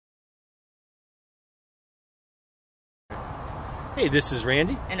Hey, this is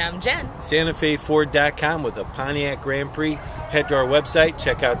Randy. And I'm Jen. SantaFeFord.com with a Pontiac Grand Prix. Head to our website,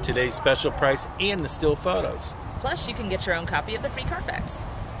 check out today's special price and the still photos. Plus, you can get your own copy of the free Carfax.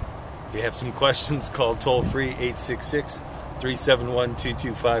 If you have some questions, call toll-free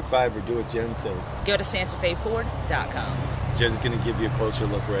 866-371-2255 or do what Jen says. Go to SantaFeFord.com. Jen's going to give you a closer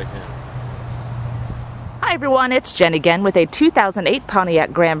look right now. Hi everyone, it's Jen again with a 2008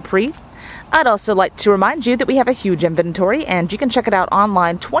 Pontiac Grand Prix. I'd also like to remind you that we have a huge inventory and you can check it out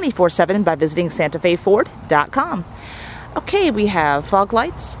online 24/7 by visiting SantaFeFord.com. Okay, we have fog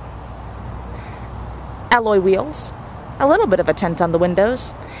lights, alloy wheels, a little bit of a tint on the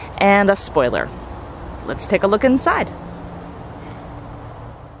windows, and a spoiler. Let's take a look inside.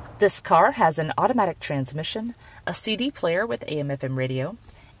 This car has an automatic transmission, a CD player with AM/FM radio,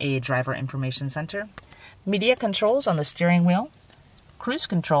 a driver information center, media controls on the steering wheel, cruise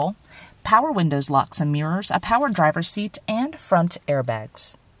control, power windows, locks and mirrors, a power driver's seat, and front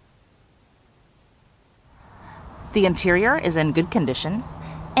airbags. The interior is in good condition,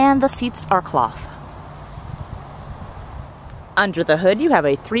 and the seats are cloth. Under the hood, you have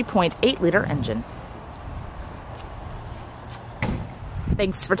a 3.8-liter engine.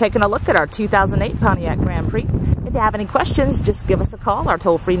 Thanks for taking a look at our 2008 Pontiac Grand Prix. If you have any questions, just give us a call. Our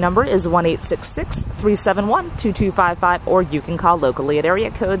toll-free number is 1-866-371-2255, or you can call locally at area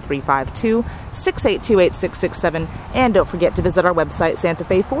code 352-682-8667. And don't forget to visit our website,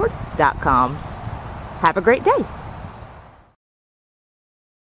 SantaFeFord.com. Have a great day.